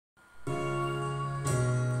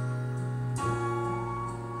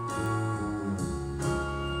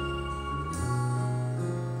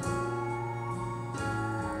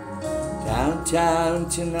town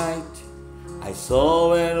tonight, I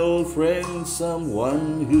saw an old friend,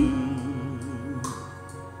 someone who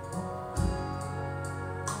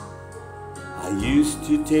I used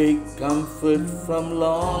to take comfort from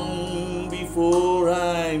long before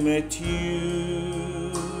I met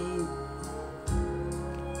you.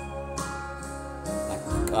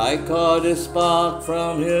 I caught a spark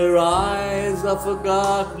from her eyes, a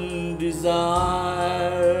forgotten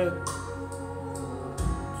desire.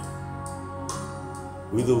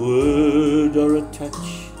 With a word or a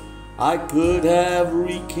touch, I could have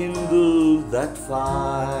rekindled that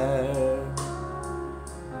fire.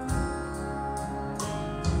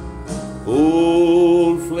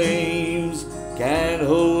 Old flames can't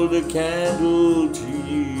hold a candle to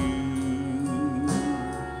you.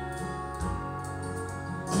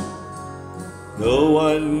 No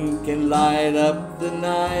one can light up the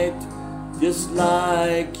night just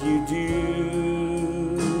like you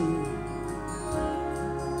do.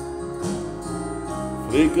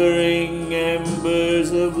 Flickering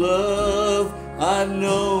embers of love, I've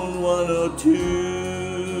known one or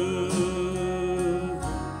two.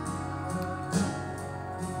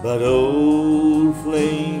 But old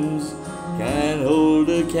flames can't hold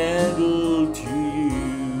a candle to you.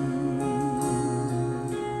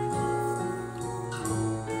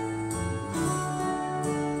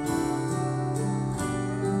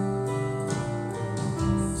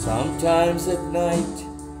 Sometimes at night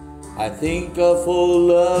I think of all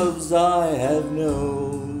loves I have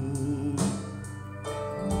known.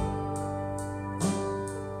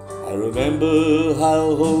 I remember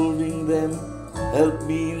how holding them helped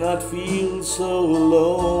me not feel so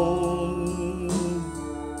alone.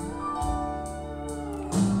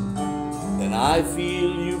 Then I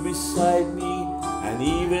feel you beside me, and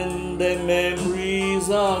even the memories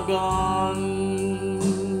are gone.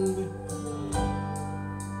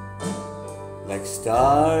 Like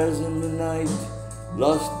stars in the night,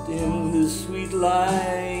 lost in the sweet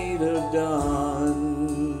light of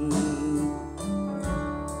dawn.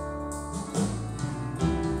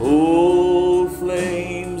 Old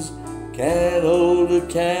flames can't hold a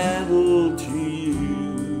candle to you.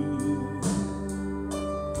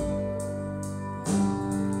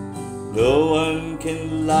 No one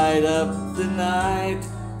can light up the night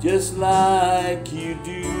just like you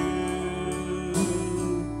do.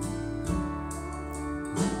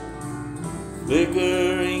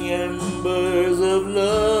 Flickering embers of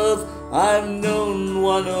love, I've known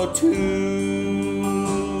one or two.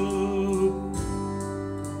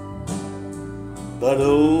 But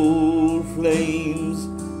old flames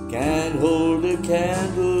can't hold a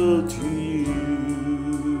candle to you.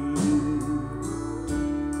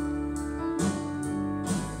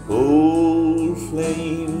 Old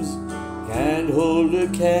flames can't hold a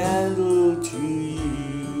candle to you.